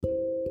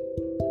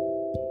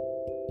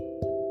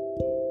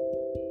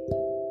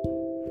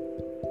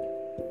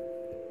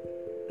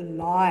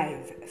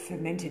Live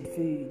fermented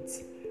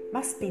foods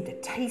must be the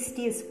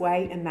tastiest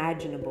way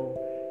imaginable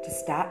to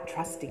start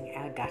trusting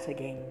our gut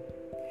again.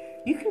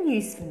 You can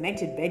use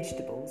fermented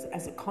vegetables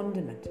as a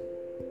condiment,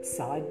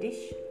 side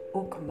dish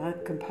or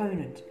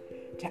component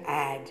to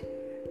add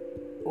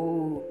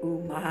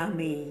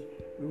umami,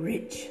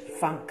 rich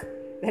funk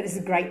that is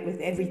great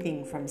with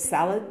everything from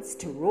salads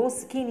to raw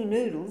zucchini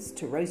noodles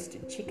to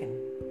roasted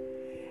chicken.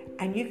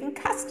 And you can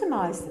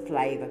customise the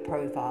flavour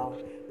profile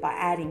by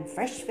adding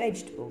fresh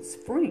vegetables,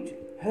 fruit,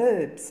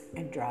 herbs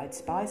and dried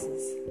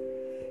spices.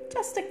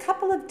 Just a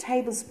couple of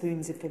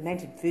tablespoons of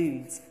fermented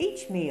foods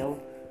each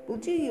meal will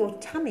do your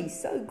tummy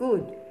so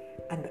good,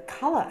 and the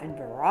colour and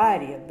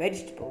variety of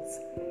vegetables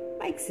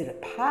makes it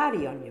a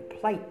party on your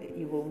plate that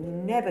you will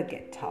never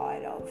get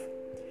tired of.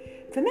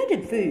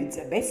 Fermented foods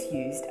are best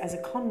used as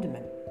a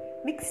condiment,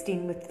 mixed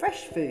in with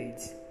fresh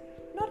foods,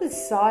 not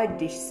as side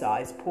dish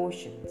size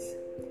portions.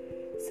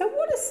 So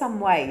what are some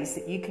ways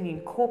that you can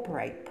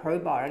incorporate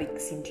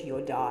probiotics into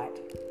your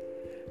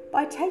diet?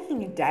 By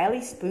taking a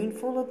daily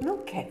spoonful of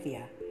milk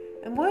kefir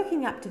and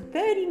working up to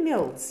 30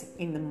 mils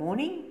in the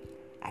morning,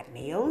 at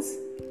meals,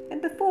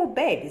 and before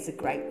bed is a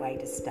great way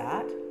to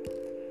start.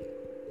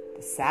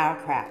 The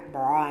sauerkraut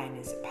brine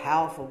is a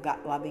powerful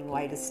gut-loving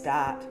way to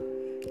start.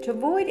 To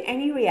avoid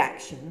any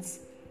reactions,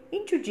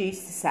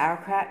 introduce the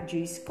sauerkraut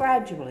juice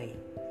gradually,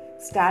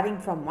 starting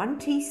from 1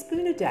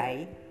 teaspoon a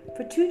day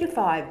for 2 to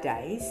 5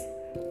 days,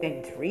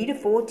 then 3 to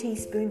 4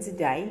 teaspoons a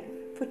day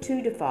for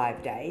 2 to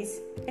 5 days,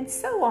 and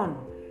so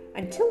on,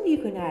 until you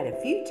can add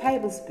a few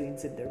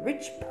tablespoons of the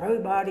rich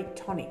probiotic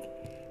tonic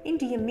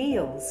into your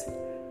meals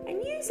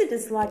and use it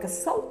as like a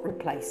salt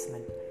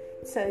replacement.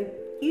 So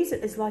use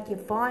it as like your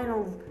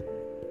final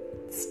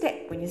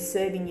step when you're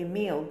serving your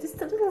meal,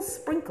 just a little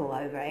sprinkle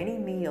over any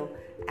meal.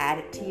 Add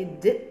it to your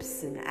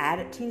dips and add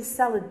it to your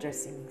salad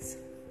dressings.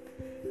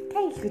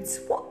 Okay, you could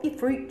swap your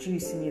fruit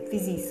juice and your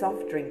fizzy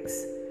soft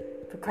drinks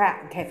for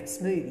kraut and kefir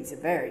smoothies are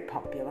very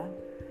popular.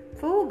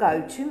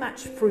 Forego too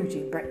much fruit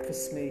in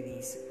breakfast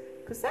smoothies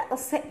because that will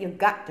set your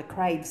gut to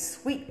crave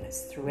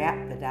sweetness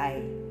throughout the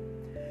day.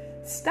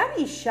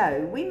 Studies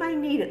show we may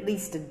need at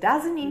least a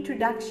dozen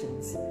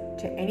introductions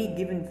to any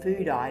given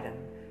food item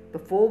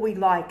before we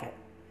like it.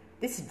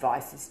 This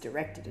advice is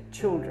directed at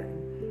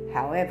children.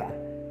 However,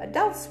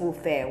 adults will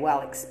fare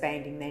well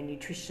expanding their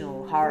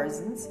nutritional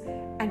horizons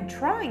and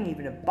trying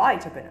even a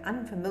bite of an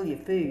unfamiliar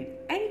food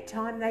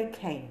anytime they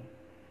can.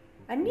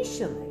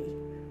 Initially,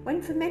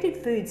 when fermented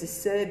foods are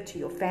served to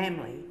your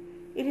family,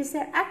 it is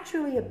their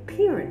actual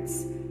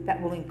appearance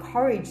that will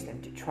encourage them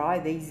to try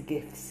these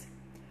gifts.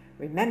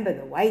 Remember,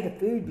 the way the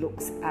food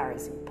looks are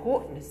as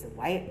important as the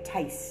way it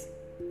tastes.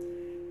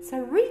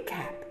 So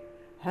recap,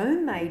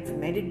 homemade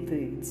fermented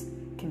foods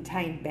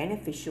contain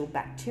beneficial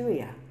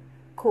bacteria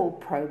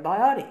called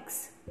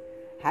probiotics.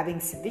 Having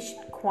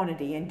sufficient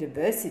quantity and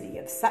diversity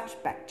of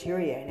such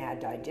bacteria in our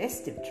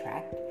digestive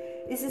tract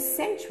is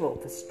essential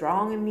for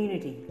strong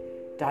immunity,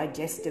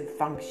 digestive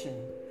function,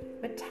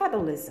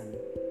 metabolism,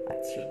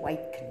 that's your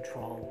weight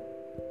control.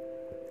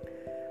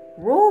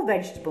 Raw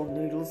vegetable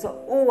noodles are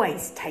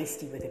always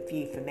tasty with a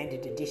few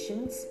fermented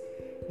additions.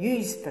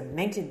 Use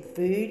fermented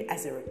food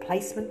as a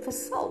replacement for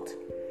salt.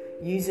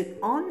 Use it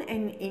on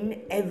and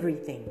in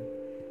everything.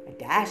 A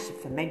dash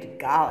of fermented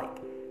garlic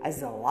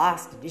as the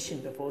last addition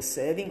before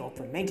serving, or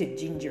fermented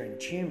ginger and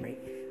turmeric,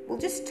 will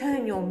just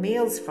turn your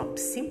meals from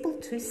simple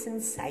to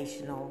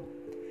sensational.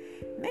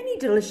 Many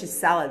delicious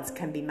salads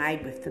can be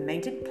made with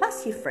fermented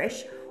plus your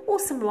fresh or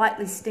some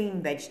lightly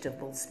steamed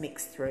vegetables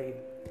mixed through.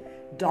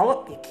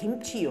 Dollop your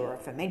kimchi or a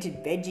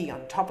fermented veggie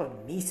on top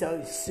of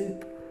miso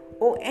soup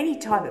or any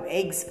type of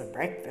eggs for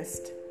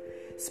breakfast.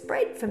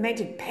 Spread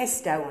fermented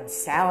pesto on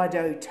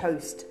sourdough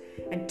toast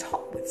and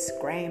top with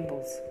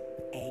scrambled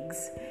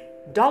eggs.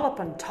 Dollop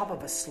on top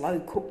of a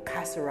slow-cooked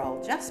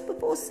casserole just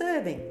before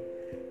serving.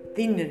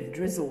 Thin and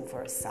drizzle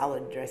for a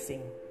salad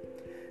dressing.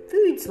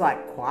 Foods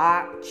like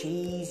quark,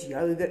 cheese,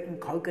 yogurt and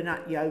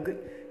coconut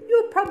yogurt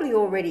you're probably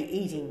already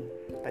eating,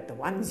 but the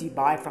ones you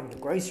buy from the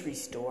grocery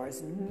store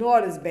is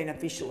not as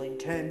beneficial in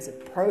terms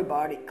of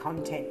probiotic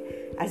content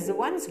as the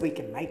ones we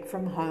can make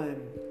from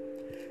home.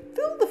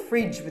 Fill the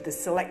fridge with a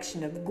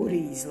selection of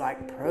goodies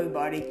like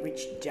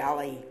probiotic-rich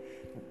jelly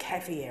and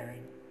kefir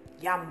and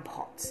yum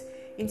pots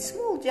in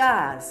small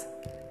jars.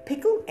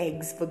 Pickle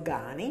eggs for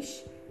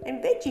garnish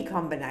and veggie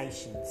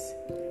combinations.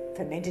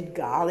 Fermented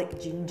garlic,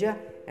 ginger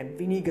and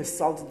vinegar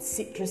salted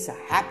citrus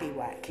are happy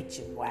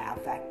kitchen wow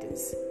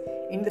factors.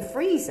 In the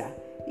freezer,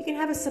 you can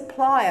have a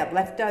supply of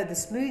leftover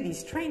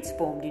smoothies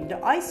transformed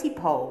into icy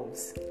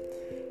poles.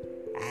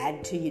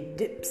 Add to your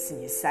dips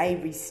and your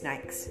savoury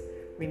snacks.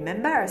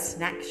 Remember, a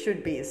snack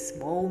should be a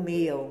small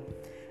meal.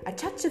 A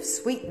touch of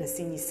sweetness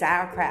in your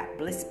sauerkraut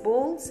bliss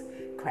balls,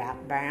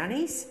 kraut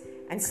brownies,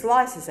 and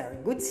slices are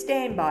a good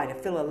standby to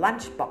fill a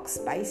lunchbox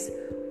space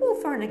or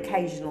for an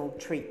occasional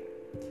treat.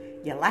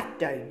 Your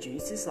lacto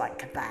juices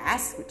like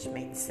kvass, which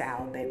means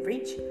sour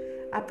beverage,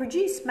 are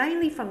produced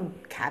mainly from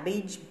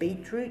cabbage,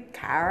 beetroot,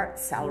 carrot,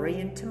 celery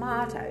and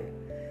tomato.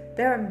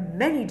 There are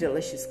many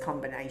delicious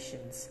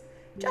combinations.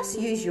 Just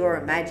use your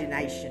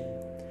imagination.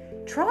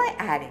 Try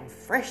adding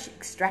fresh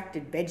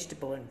extracted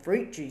vegetable and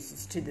fruit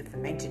juices to the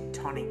fermented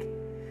tonic.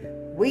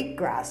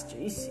 Wheatgrass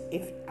juice,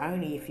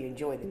 only if you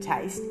enjoy the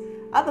taste.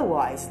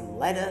 Otherwise,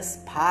 lettuce,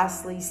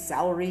 parsley,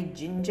 celery,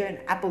 ginger and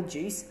apple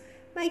juice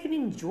make an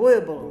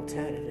enjoyable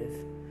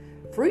alternative.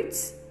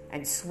 Fruits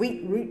and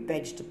sweet root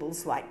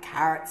vegetables like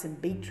carrots and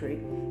beetroot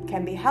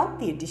can be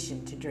healthy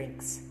addition to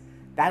drinks.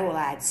 They will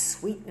add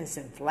sweetness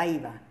and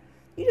flavour.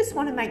 You just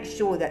want to make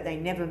sure that they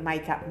never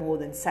make up more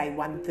than, say,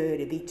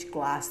 1/3 of each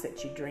glass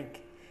that you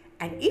drink.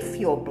 And if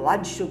your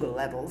blood sugar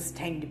levels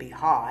tend to be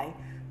high,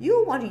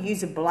 you'll want to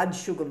use a blood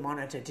sugar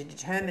monitor to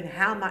determine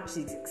how much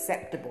is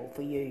acceptable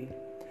for you.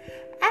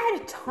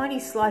 Add a tiny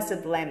slice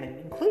of lemon,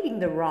 including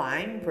the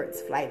rind for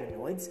its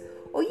flavonoids,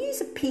 or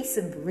use a piece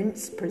of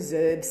rinsed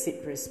preserved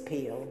citrus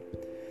peel.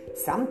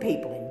 Some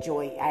people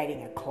enjoy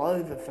adding a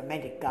clove of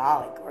fermented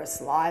garlic or a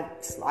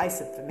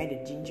slice of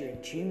fermented ginger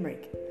and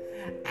turmeric.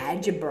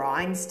 Add your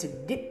brines to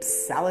dips,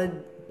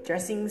 salad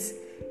dressings.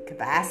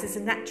 Kvass is a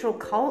natural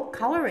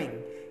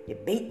colouring. Your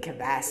beet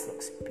kvass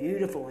looks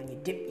beautiful when you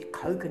dip your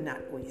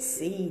coconut or your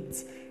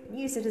seeds and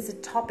use it as a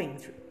topping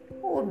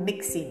or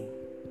mix in.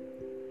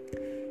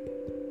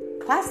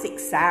 Classic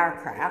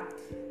sauerkraut,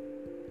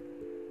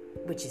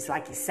 which is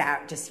like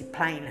just your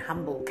plain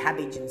humble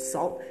cabbage and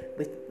salt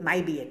with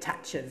maybe a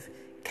touch of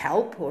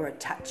kelp or a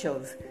touch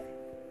of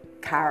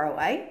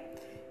caraway,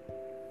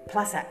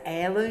 plus an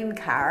heirloom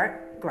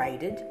carrot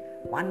grated,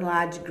 1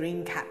 large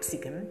green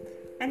capsicum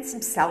and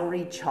some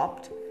celery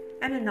chopped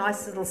and a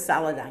nice little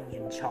salad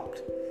onion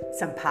chopped,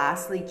 some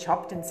parsley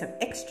chopped and some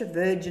extra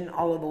virgin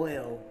olive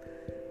oil,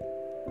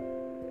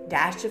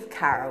 dash of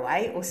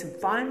caraway or some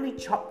finely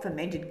chopped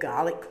fermented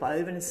garlic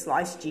clove and a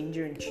sliced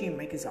ginger and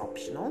turmeric is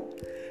optional.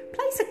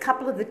 Place a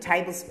couple of the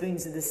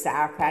tablespoons of the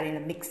sauerkraut in a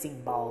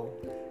mixing bowl.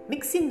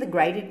 Mix in the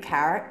grated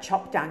carrot,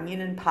 chopped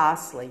onion and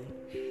parsley.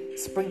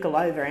 Sprinkle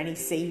over any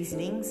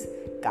seasonings,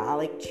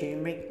 garlic,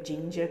 turmeric,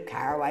 ginger,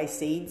 caraway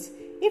seeds,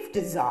 if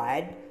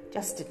desired,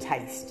 just to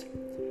taste.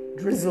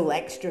 Drizzle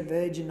extra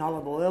virgin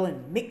olive oil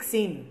and mix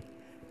in.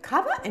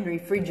 Cover and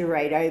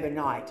refrigerate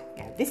overnight.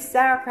 Now, this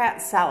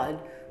sauerkraut salad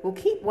will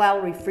keep well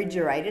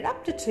refrigerated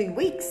up to 2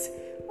 weeks.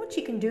 What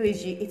you can do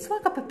is it's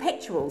like a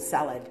perpetual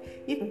salad.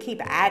 You can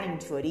keep adding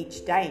to it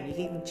each day and you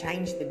can even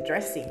change the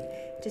dressing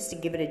just to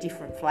give it a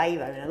different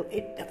flavour, and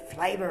the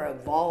flavour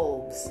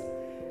evolves.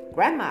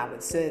 Grandma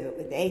would serve it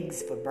with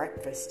eggs for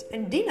breakfast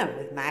and dinner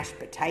with mashed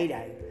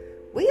potato.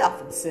 We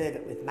often serve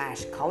it with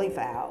mashed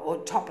cauliflower or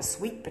top a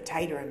sweet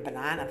potato and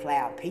banana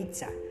flour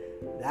pizza.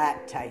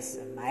 That tastes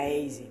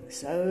amazing,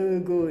 so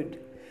good.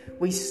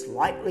 We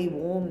slightly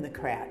warm the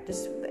kraut,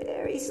 just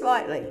very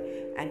slightly,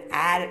 and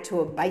add it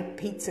to a baked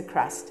pizza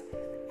crust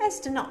as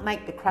to not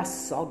make the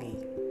crust soggy.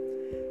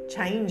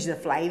 Change the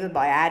flavour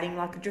by adding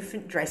like a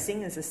different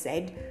dressing, as I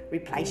said.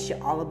 Replace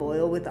your olive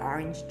oil with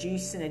orange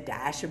juice and a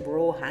dash of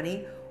raw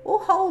honey or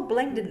whole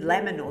blended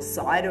lemon or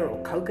cider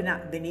or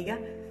coconut vinegar,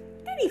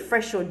 any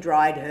fresh or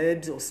dried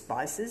herbs or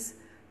spices,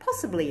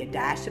 possibly a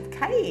dash of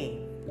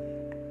cayenne.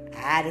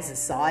 Add as a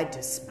side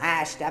to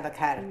smashed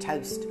avocado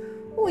toast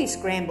or your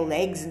scrambled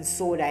eggs and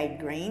sautéed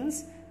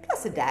greens,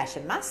 plus a dash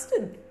of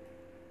mustard.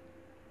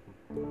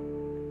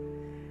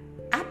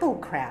 Apple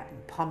kraut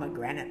and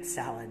pomegranate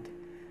salad.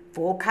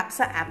 4 cups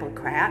of apple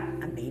kraut,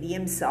 a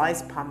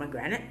medium-sized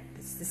pomegranate,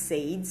 that's the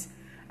seeds,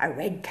 a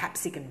red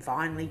capsicum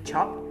finely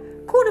chopped,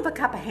 1/4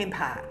 cup of hemp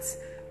hearts,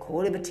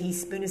 1/4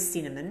 teaspoon of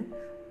cinnamon,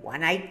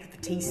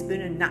 1/8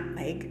 teaspoon of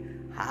nutmeg,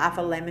 half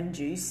a lemon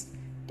juice,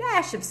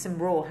 dash of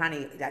some raw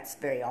honey, that's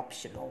very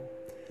optional.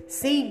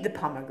 Seed the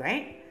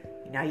pomegranate.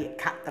 You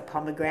cut the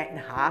pomegranate in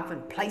half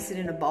and place it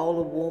in a bowl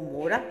of warm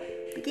water.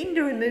 Begin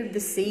to remove the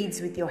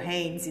seeds with your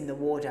hands in the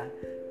water.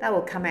 They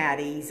will come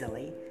out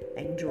easily.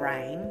 Then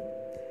drain.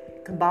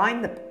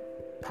 Combine the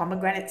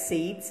pomegranate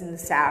seeds and the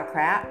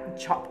sauerkraut and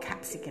chopped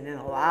capsicum in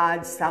a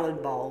large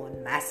salad bowl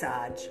and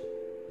massage.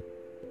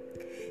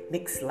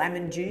 Mix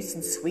lemon juice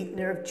and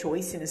sweetener of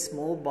choice in a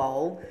small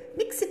bowl.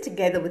 Mix it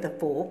together with a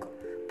fork.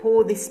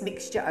 Pour this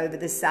mixture over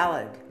the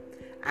salad.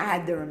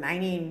 Add the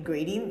remaining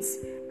ingredients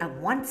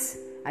and once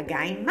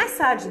again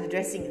massage the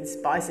dressing and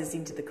spices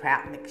into the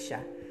kraut mixture.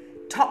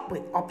 Top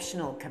with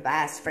optional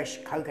kvass fresh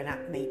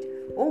coconut meat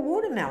or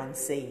watermelon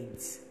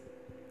seeds.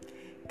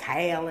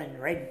 Kale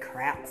and red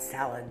kraut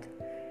salad.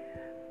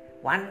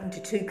 1 to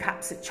 2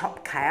 cups of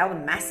chopped kale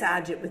and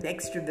massage it with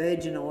extra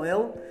virgin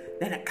oil.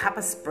 Then a cup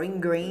of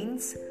spring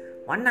greens,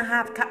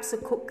 1.5 cups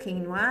of cooked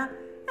quinoa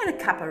and a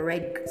cup of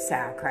red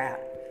sauerkraut.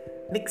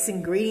 Mix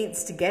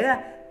ingredients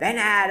together, then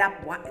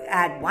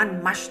add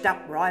 1 mushed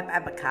up ripe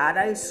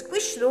avocado,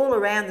 squish it all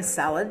around the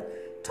salad,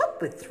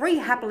 top with 3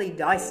 happily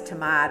diced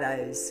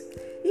tomatoes.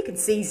 You can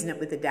season it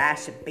with a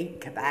dash of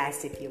beet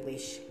kvass if you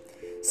wish.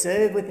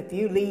 Serve with a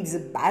few leaves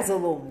of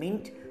basil or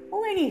mint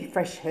or any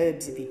fresh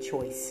herbs of your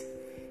choice.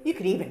 You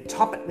could even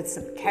top it with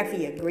some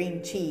kaffir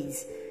green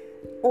cheese.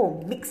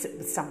 or mix it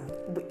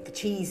with the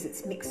cheese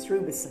that's mixed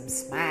through with some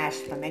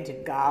smashed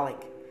fermented garlic.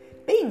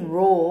 Being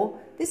raw,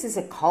 this is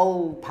a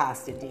cold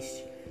pasta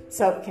dish,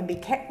 so it can be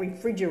kept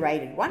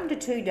refrigerated 1 to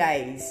 2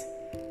 days.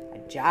 A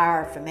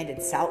jar of fermented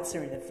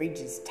salsa in the fridge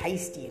is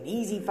tasty and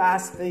easy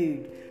fast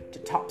food to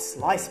top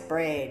sliced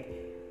bread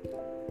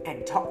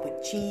and top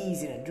with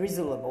cheese and a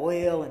drizzle of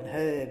oil and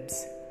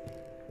herbs.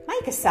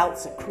 Make a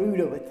salsa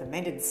cruda with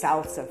fermented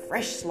salsa,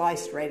 fresh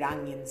sliced red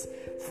onions,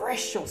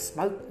 fresh or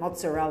smoked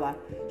mozzarella,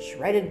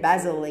 shredded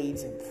basil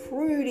leaves and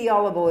fruity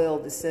olive oil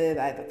to serve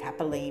over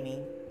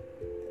capellini.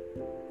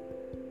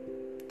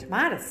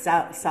 Tomato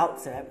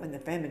salsa, when the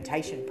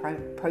fermentation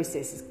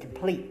process is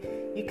complete,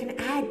 you can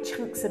add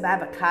chunks of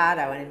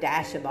avocado and a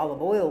dash of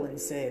olive oil when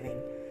serving.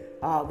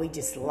 Oh, we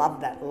just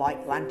love that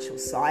light lunch or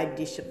side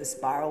dish of the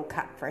spiral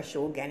cut fresh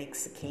organic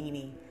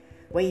zucchini,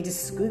 where you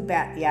just scoop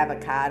out the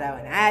avocado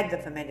and add the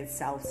fermented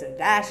salsa, a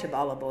dash of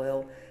olive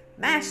oil,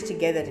 mash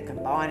together to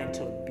combine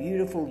until a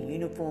beautiful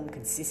uniform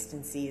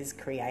consistency is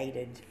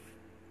created.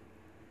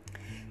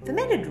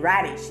 Fermented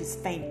radish is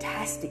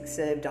fantastic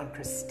served on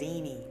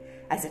crostini,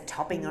 as a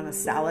topping on a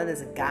salad,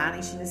 as a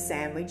garnish in a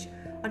sandwich,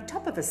 on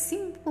top of a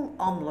simple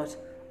omelette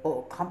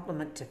or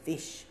complement to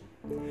fish.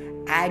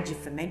 Add your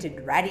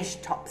fermented radish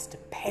tops to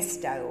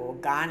pesto or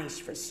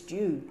garnish for a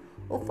stew,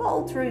 or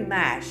fold through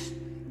mash.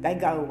 They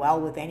go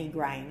well with any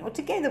grain, or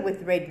together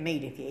with red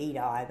meat if you eat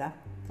either.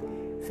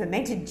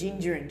 Fermented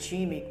ginger and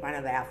turmeric, one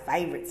of our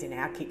favourites in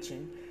our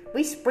kitchen.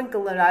 We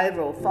sprinkle it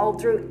over or fold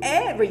through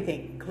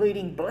everything,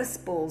 including bliss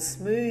balls,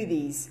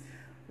 smoothies.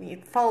 When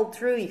you fold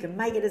through, you can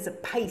make it as a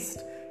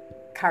paste.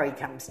 Curry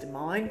comes to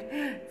mind.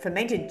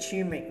 Fermented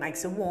turmeric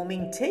makes a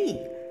warming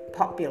tea,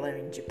 popular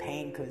in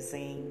Japan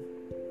cuisine.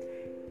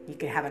 You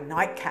can have a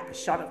nightcap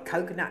shot of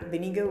coconut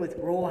vinegar with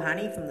raw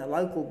honey from the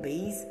local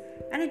bees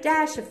and a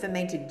dash of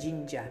fermented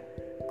ginger.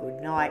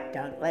 Good night,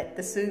 don't let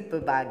the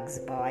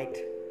superbugs bite.